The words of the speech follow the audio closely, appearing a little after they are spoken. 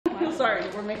Sorry,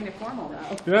 we're making it formal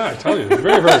now. Yeah, I tell you, it's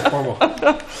very, very formal.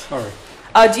 Sorry.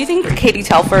 Do you think Katie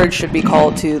Telford should be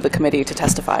called to the committee to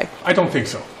testify? I don't think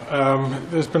so.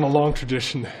 There's been a long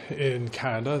tradition in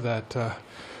Canada that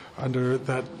under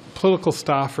that political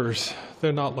staffers,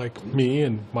 they're not like me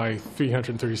and my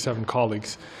 337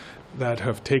 colleagues that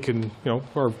have taken,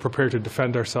 are prepared to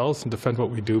defend ourselves and defend what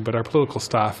we do, but our political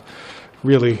staff,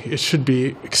 really, it should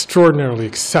be extraordinarily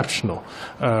exceptional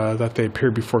that they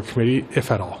appear before committee,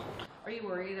 if at all. Are you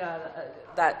worried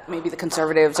that maybe the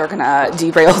Conservatives are going to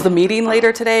derail the meeting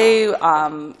later today, in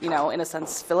a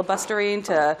sense filibustering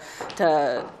to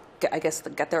I guess,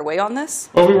 get their way on this?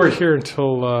 Well, we were here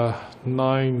until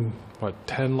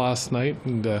 10 last night,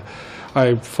 and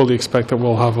I fully expect that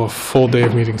we'll have a full day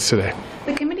of meetings today.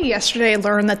 The committee yesterday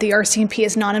learned that the RCMP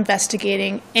is not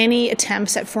investigating any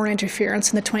attempts at foreign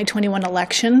interference in the 2021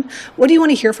 election. What do you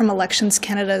want to hear from Elections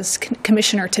Canada's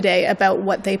commissioner today about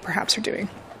what they perhaps are doing?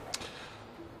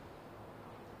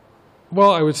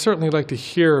 Well, I would certainly like to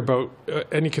hear about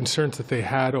any concerns that they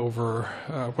had over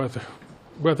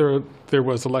whether there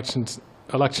was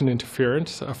election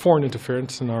interference, foreign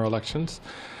interference in our elections.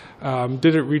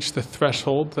 Did it reach the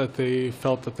threshold that they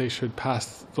felt that they should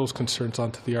pass those concerns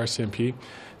on to the RCMP?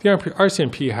 The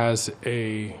RCMP has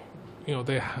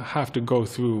they have to go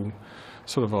through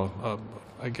sort of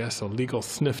a legal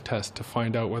sniff test to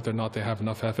find out whether or not they have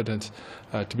enough evidence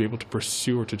to be able to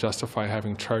pursue or to justify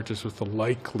having charges with the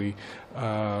likely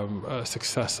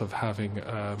success of having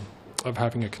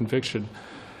a conviction.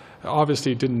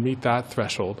 Obviously, it didn't meet that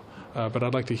threshold. But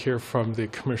I'd like to hear from the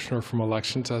Commissioner from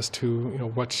Elections as to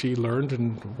what she learned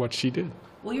and what she did.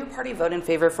 Will your party vote in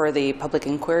favor for the public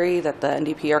inquiry that the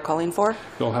NDP are calling for?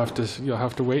 You'll have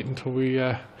to wait until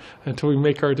we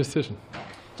make our decision.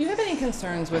 Do you have any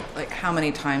concerns with how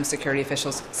many times security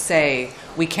officials say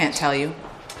we can't tell you?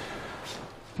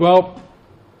 Well,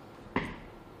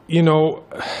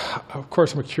 of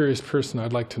course I'm a curious person.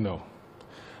 I'd like to know.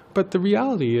 But the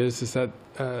reality is that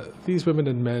these women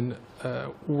and men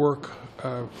work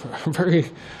very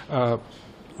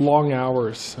long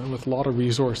hours and with a lot of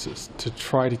resources to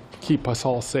try to keep us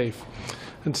all safe.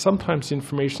 And sometimes the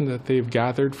information that they've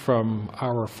gathered from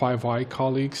our Five Eye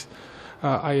colleagues,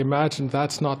 I imagine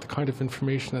that's not the kind of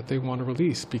information that they want to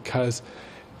release, because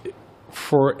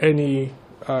for any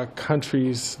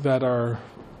countries that are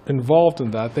involved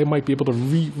in that, they might be able to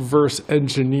reverse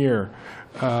engineer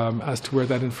as to where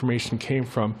that information came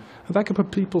from. And that could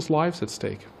put people's lives at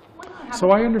stake. So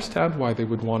I understand why they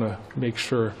would want to make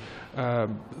sure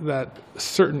that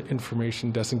certain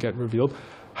information doesn't get revealed.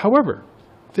 However,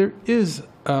 there is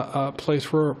a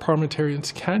place where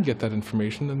parliamentarians can get that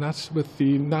information, and that's with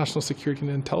the National Security and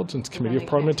Intelligence Committee of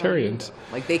Parliamentarians.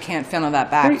 They can't funnel that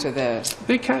back to the...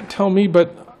 They can't tell me,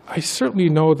 but I certainly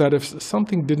know that if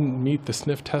something didn't meet the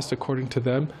sniff test according to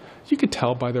them, you could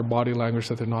tell by their body language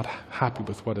that they're not happy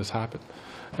with what has happened.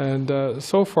 And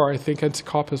so far, I think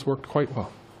NCCOP has worked quite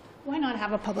well. Why not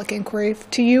have a public inquiry?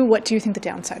 To you, what do you think the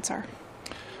downsides are?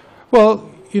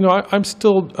 Well, I'm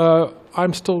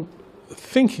still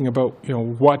thinking about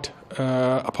what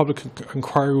a public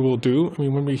inquiry will do. I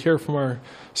mean, when we hear from our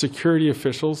security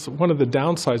officials, one of the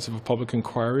downsides of a public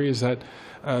inquiry is that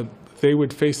they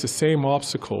would face the same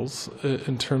obstacles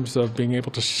in terms of being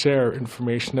able to share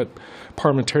information that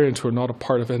parliamentarians who are not a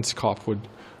part of NCCOP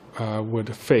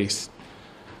would face.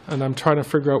 And I'm trying to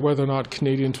figure out whether or not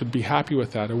Canadians would be happy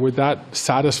with that, or would that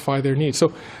satisfy their needs.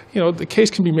 So, the case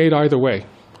can be made either way.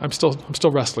 I'm still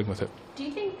wrestling with it. Do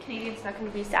you think Canadians are going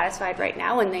to be satisfied right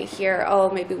now when they hear, oh,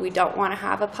 maybe we don't want to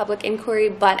have a public inquiry,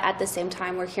 but at the same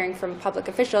time we're hearing from public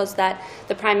officials that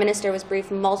the Prime Minister was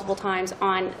briefed multiple times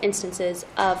on instances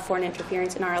of foreign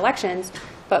interference in our elections,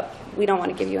 but we don't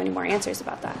want to give you any more answers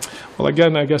about that? Well,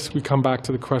 again, I guess we come back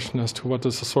to the question as to what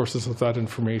is the sources of that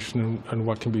information and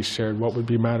what can be shared, what would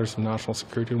be matters of national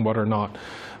security and what are not.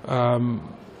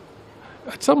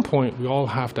 At some point, we all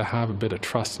have to have a bit of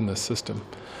trust in this system.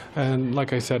 And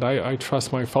like I said, I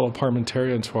trust my fellow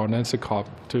parliamentarians who are on NCCOP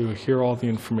to hear all the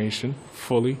information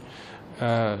fully,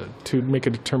 to make a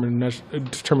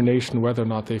determination whether or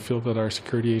not they feel that our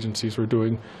security agencies are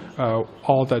doing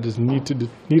all that is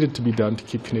needed to be done to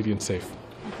keep Canadians safe.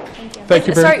 Thank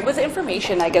you. Sorry, with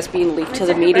information, I guess, being leaked to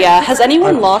the media, has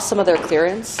anyone lost some of their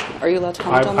clearance? Are you allowed to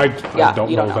comment on that? I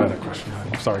don't know that question.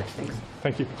 I'm sorry.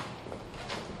 Thank you.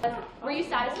 Were you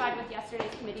satisfied with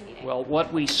yesterday's committee meeting? Well,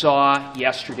 what we saw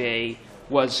yesterday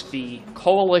was the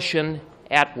coalition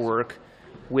at work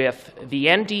with the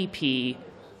NDP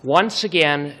once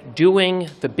again doing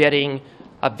the bidding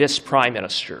of this Prime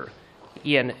Minister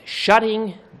in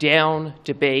shutting down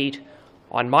debate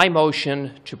on my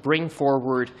motion to bring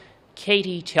forward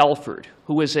Katie Telford,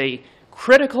 who is a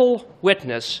critical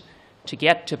witness to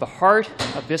get to the heart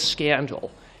of this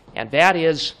scandal, and that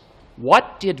is,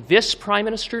 what did this Prime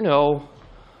Minister know,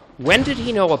 when did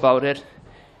he know about it,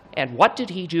 and what did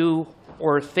he do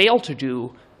or fail to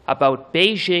do about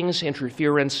Beijing's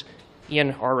interference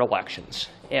in our elections?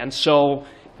 And so,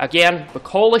 again, the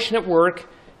coalition at work,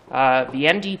 the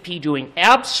NDP doing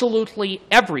absolutely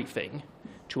everything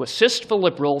to assist the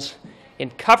Liberals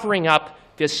in covering up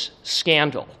this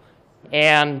scandal.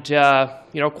 And,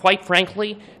 quite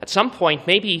frankly, at some point,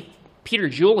 maybe Peter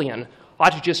Julian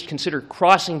ought to just consider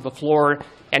crossing the floor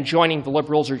and joining the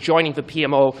Liberals or joining the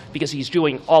PMO, because he's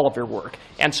doing all of their work.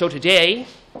 And so today,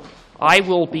 I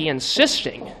will be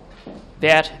insisting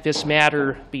that this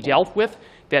matter be dealt with,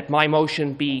 that my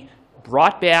motion be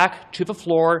brought back to the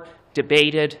floor,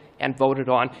 debated, and voted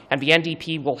on, and the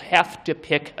NDP will have to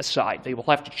pick a side. They will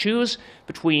have to choose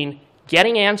between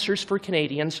getting answers for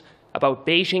Canadians about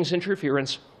Beijing's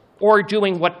interference or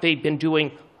doing what they've been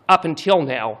doing up until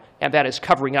now, and that is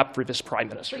covering up for this Prime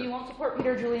Minister. So you won't support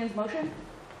Peter Julian's motion?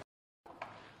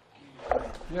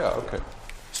 Yeah, okay.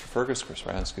 Mr. Fergus, Chris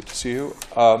Ryan, it's good to see you.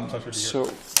 So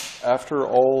after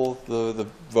all the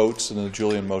votes and the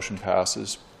Julian motion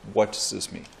passes, what does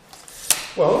this mean?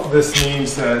 Well, this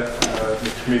means that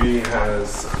the committee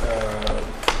has,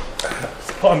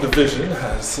 on division,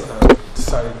 has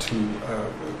decided to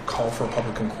call for a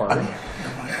public inquiry,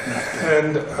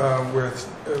 and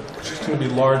which is going to be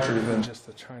larger than just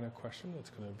the China question. It's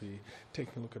going to be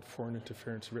taking a look at foreign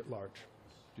interference writ large.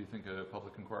 Do you think a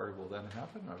public inquiry will then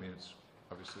happen? I mean, it's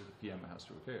obviously the PM has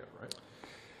to okay it, right?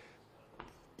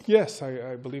 Yes,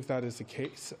 I believe that is the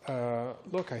case.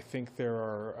 Look, I think there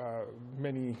are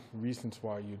many reasons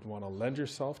why you'd want to lend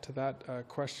yourself to that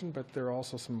question, but there are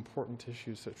also some important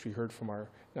issues that we heard from our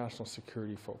national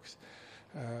security folks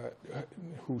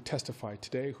who testified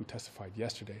today, who testified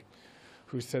yesterday,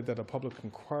 who said that a public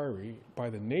inquiry, by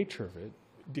the nature of it,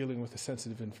 dealing with the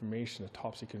sensitive information, the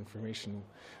top secret information,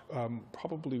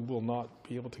 probably will not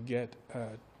be able to get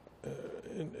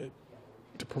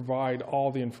to provide all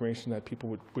the information that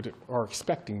people are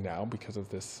expecting now because of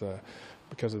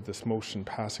this motion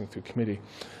passing through committee.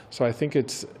 So I think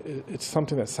it's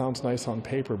something that sounds nice on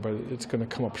paper, but it's going to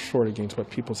come up short against what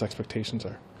people's expectations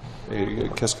are.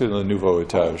 Qu'est-ce que le nouveau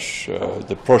étage,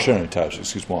 le prochain étage,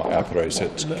 excuse-moi, après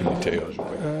cette comité?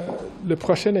 La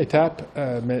prochaine étape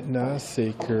maintenant,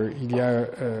 c'est qu'il y a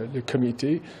le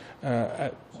comité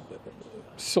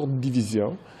sur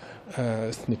division.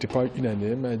 Ce n'était pas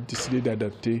unanime, a décidé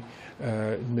d'adopter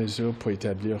une mesure pour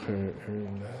établir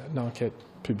une enquête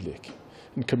publique,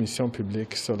 une commission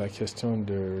publique sur la question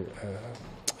de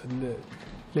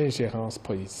l'ingérence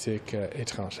politique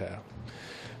étrangère.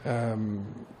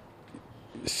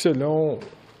 Selon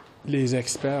les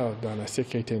experts dans la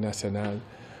sécurité nationale,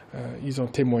 ils ont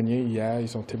témoigné hier,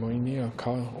 ils ont témoigné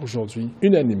encore aujourd'hui,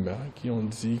 unanimement, qui ont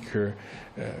dit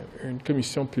qu'une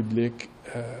commission publique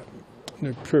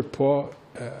ne peut pas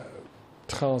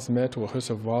transmettre ou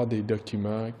recevoir des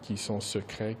documents qui sont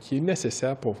secrets, qui est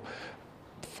nécessaire pour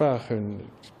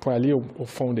aller au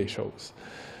fond des choses.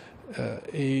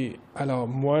 Et alors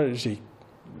moi,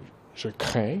 je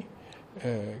crains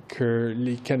que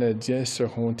les Canadiens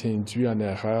seront induits en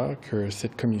erreur, que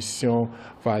cette commission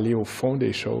va aller au fond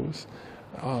des choses.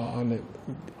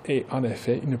 Et en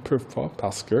effet, ils ne peuvent pas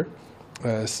parce que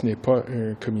ce n'est pas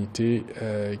un comité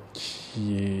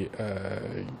qui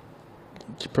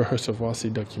peut recevoir ces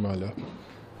documents-là,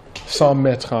 sans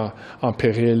mettre en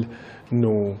péril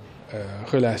nos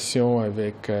relations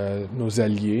avec nos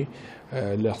alliés,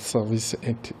 leurs services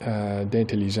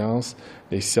d'intelligence,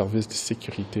 les services de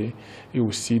sécurité, et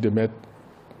aussi de mettre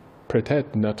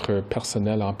peut-être notre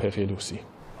personnel en péril aussi.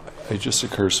 It just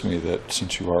occurs to me that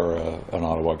since you are an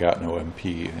Ottawa-Gatineau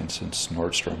MP, and since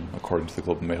Nordstrom, according to the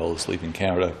Globe and Mail, is leaving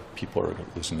Canada, people are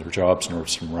losing their jobs,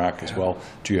 Nordstrom Rack as well.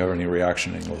 Do you have any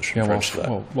reaction in English and French to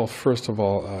that? Well, first of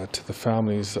all, to the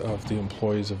families of the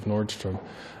employees of Nordstrom,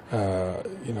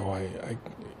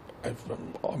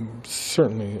 I'm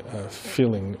certainly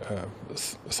feeling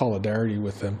solidarity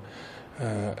with them.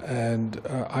 And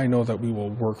I know that we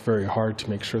will work very hard to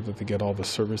make sure that they get all the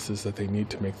services that they need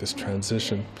to make this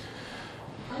transition.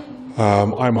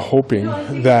 I'm hoping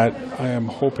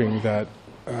that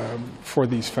for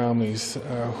these families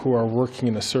who are working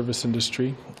in the service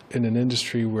industry, in an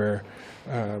industry where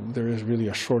there is really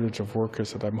a shortage of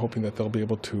workers, that I'm hoping that they'll be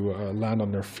able to land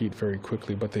on their feet very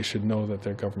quickly, but they should know that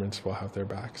their governments will have their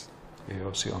backs. Et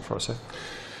aussi en français.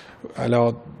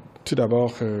 Alors, tout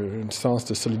d'abord, un sens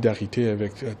de solidarité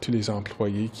avec tous les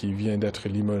employés qui viennent d'être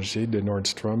limogés de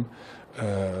Nordstrom.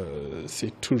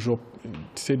 C'est toujours, tu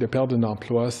sais, de perdre un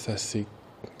emploi, ça c'est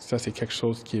quelque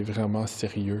chose qui est vraiment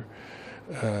sérieux.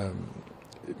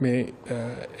 Mais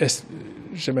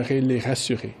j'aimerais les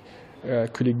rassurer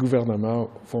que les gouvernements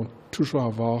vont toujours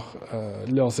avoir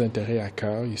leurs intérêts à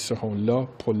cœur. Ils seront là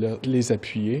pour les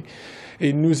appuyer.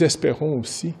 Et nous espérons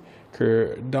aussi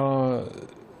que dans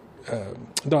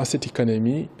cette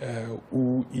économie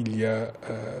où il y a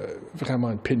vraiment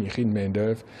une pénurie de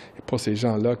main-d'œuvre, et pour ces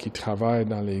gens-là qui travaillent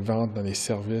dans les ventes, dans les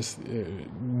services,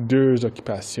 deux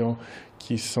occupations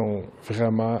qui sont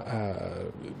vraiment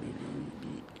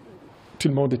tout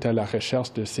le monde est à la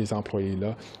recherche de ces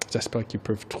employés-là. J'espère qu'ils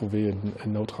peuvent trouver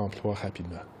un autre emploi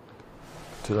rapidement.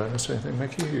 Did I miss anything,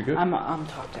 Mickey? You good? I'm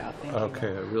talked out. Thank you. Okay,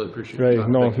 I really appreciate Great. it.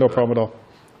 No problem at all.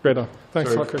 Great on.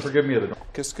 Thanks a lot, Chris. Forgive me.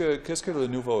 Qu'est-ce que le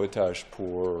nouveau étage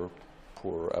pour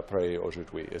après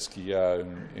aujourd'hui? Est-ce qu'il y a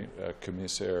un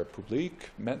commissaire public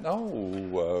maintenant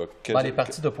ou les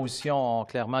partis d'opposition ont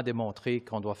clairement démontré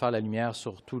qu'on doit faire la lumière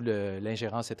sur toute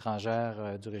l'ingérence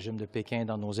étrangère du régime de Pékin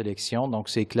dans nos élections. Donc,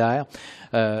 c'est clair.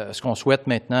 Ce qu'on souhaite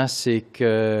maintenant, c'est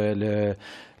que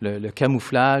le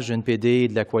camouflage du NPD et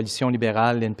de la coalition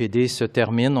libérale, l'NPD, se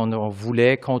termine. On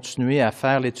voulait continuer à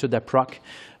faire l'étude à PROC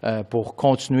pour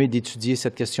continuer d'étudier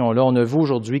cette question-là. On a vu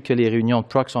aujourd'hui que les réunions de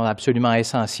PROC sont absolument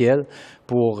essentielles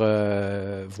pour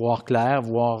voir clair,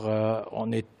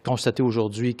 on est constaté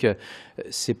aujourd'hui que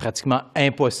c'est pratiquement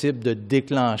impossible de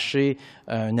déclencher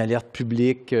une alerte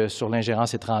publique sur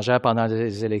l'ingérence étrangère pendant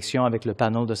les élections avec le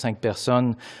panel de 5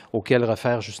 personnes auquel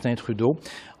réfère Justin Trudeau.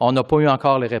 On n'a pas eu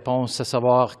encore les réponses à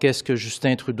savoir qu'est-ce que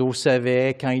Justin Trudeau savait,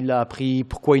 quand il l'a appris,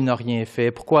 pourquoi il n'a rien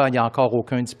fait, pourquoi il n'y a encore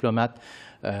aucun diplomate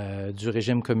du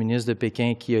régime communiste de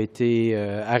Pékin qui a été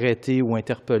arrêté ou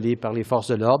interpellé par les forces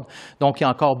de l'ordre. Donc, il y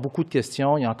a encore beaucoup de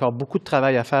questions, il y a encore beaucoup de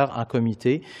travail à faire en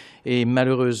comité. Et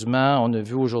malheureusement, on a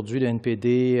vu aujourd'hui le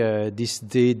NPD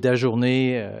décider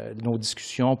d'ajourner nos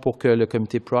discussions pour que le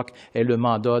comité PROC ait le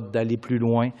mandat d'aller plus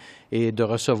loin et de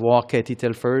recevoir Cathy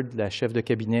Telford, la chef de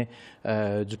cabinet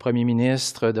du premier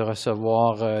ministre, de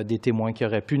recevoir des témoins qui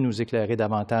auraient pu nous éclairer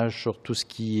davantage sur tout ce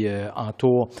qui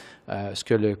entoure ce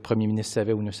que le premier ministre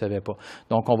savait ou ne savait pas.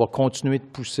 Donc, on va continuer de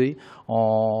pousser.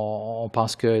 On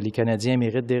pense que les Canadiens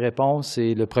méritent des réponses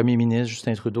et le premier ministre,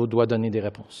 Justin Trudeau, doit donner des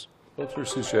réponses. Autre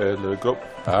sujet, le Globe.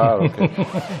 Ah, OK.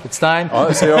 It's time. Ah,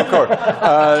 c'est encore.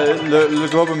 Le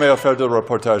Globe Mail fait le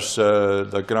reportage.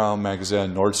 Le grand magasin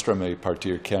Nordstrom est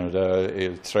parti au Canada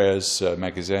et 13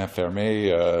 magasins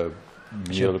fermés.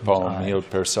 1000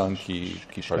 personnes qui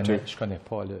partent. Je connais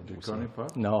pas le dossier. Tu connais pas?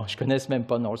 Non, je connais même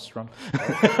pas Nordstrom.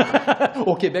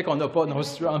 Au Québec, on n'a pas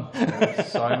Nordstrom.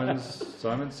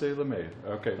 Simon say le mail.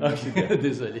 OK, merci bien.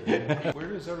 Désolé.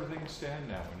 Where does everything stand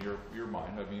now in your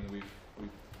mind? I mean, we've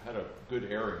had a good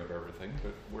airing of everything,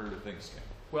 but where do things stand?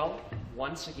 Well,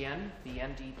 once again, the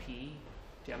NDP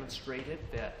demonstrated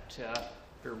that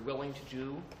they're willing to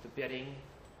do the bidding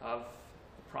of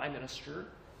the Prime Minister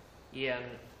in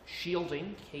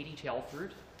shielding Katie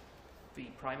Telford, the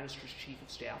Prime Minister's Chief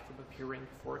of Staff, from appearing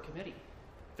before a committee.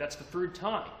 That's the third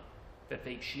time that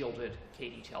they've shielded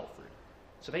Katie Telford.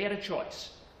 So they had a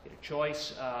choice. They had a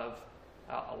choice of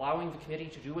allowing the committee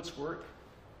to do its work,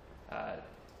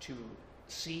 to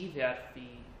see that the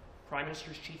Prime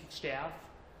Minister's Chief of Staff,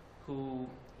 who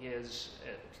is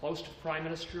close to the Prime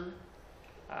Minister,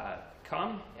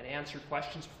 come and answer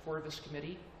questions before this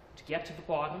committee to get to the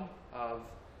bottom of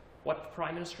what the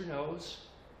Prime Minister knows,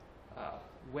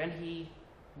 when he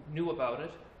knew about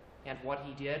it, and what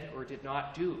he did or did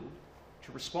not do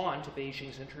to respond to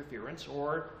Beijing's interference,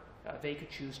 or they could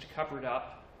choose to cover it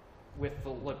up with the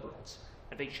Liberals.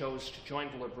 And they chose to join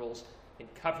the Liberals in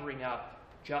covering up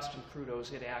Justin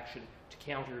Trudeau's inaction to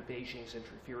counter Beijing's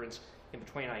interference in the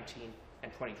 2019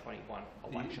 and 2021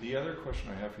 election. The other question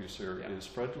I have for you, sir, is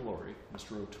Fred Delory,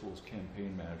 Mr. O'Toole's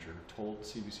campaign manager, told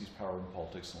CBC's Power and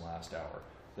Politics in the last hour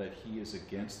that he is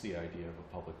against the idea of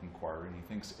a public inquiry and he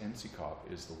thinks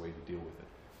NCCOP is the way to deal with it.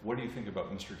 What do you think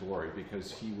about Mr. Delory?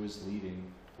 Because he was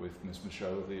leading with Ms.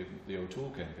 Michaud the O'Toole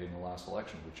campaign in the last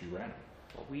election, which you ran.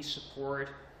 Well, we support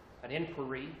an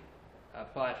inquiry,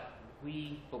 but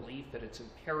we believe that it's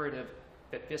imperative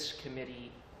that this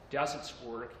committee does its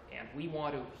work, and we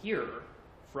want to hear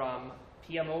from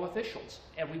PMO officials,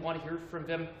 and we want to hear from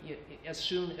them as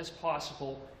soon as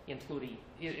possible, including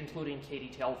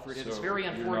Katie Telford. So it's very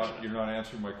unfortunate. You're not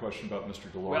answering my question about Mr.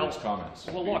 Delory's comments.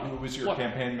 Well, look, who was your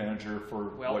campaign manager for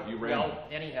what you ran? Well,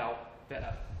 anyhow,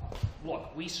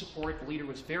 look, we support. The leader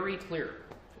was very clear.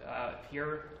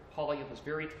 Pierre Poilievre was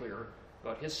very clear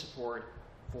about his support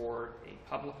for a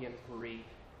public inquiry.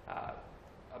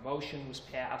 A motion was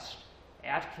passed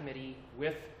at committee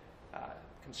with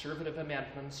conservative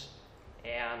amendments,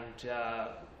 and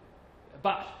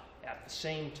but at the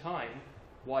same time,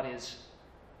 what is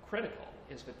critical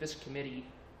is that this committee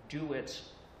do its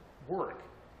work.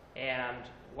 And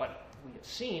what we have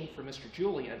seen from Mr.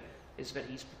 Julian is that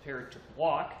he's prepared to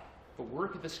block the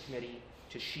work of this committee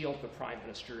to shield the Prime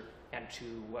Minister and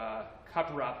to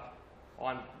cover up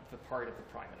on the part of the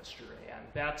Prime Minister. And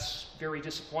that's very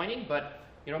disappointing, but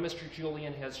you know, Mr.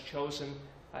 Julian has chosen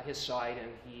his side,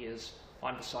 and he is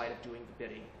on the side of doing the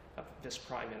bidding of this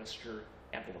Prime Minister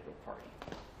and the Liberal Party.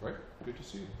 Right. Good to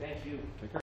see you. Thank you. Take care.